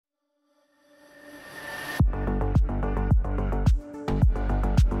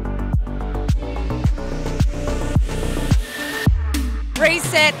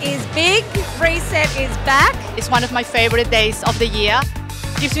Reset is big, Reset is back. It's one of my favorite days of the year.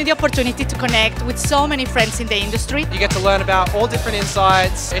 Gives me the opportunity to connect with so many friends in the industry. You get to learn about all different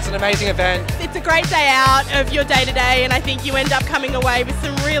insights. It's an amazing event. It's a great day out of your day-to-day, and I think you end up coming away with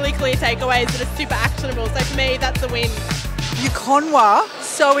some really clear takeaways that are super actionable. So for me, that's a win. Yukonwa,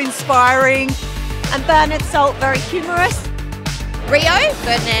 so inspiring. And Bernard Salt, very humorous. Rio,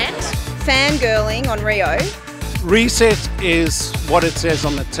 Ferdinand, fangirling on Rio. Reset is what it says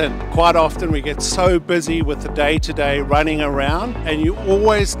on the tin. Quite often we get so busy with the day-to-day running around, and you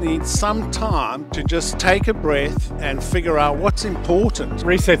always need some time to just take a breath and figure out what's important.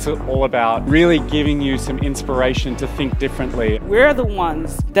 Reset's all about really giving you some inspiration to think differently. We're the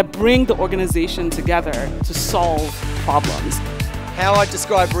ones that bring the organization together to solve problems. How I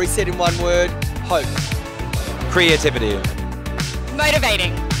describe Reset in one word: hope. Creativity.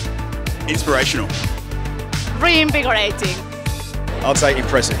 Motivating. Inspirational. Reinvigorating. I'll say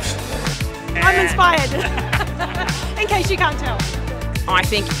impressive. I'm inspired, in case you can't tell. I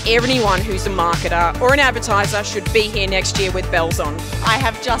think anyone who's a marketer or an advertiser should be here next year with bells on. I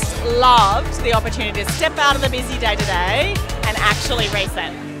have just loved the opportunity to step out of the busy day-to-day and actually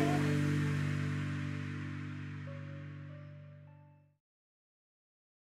reset.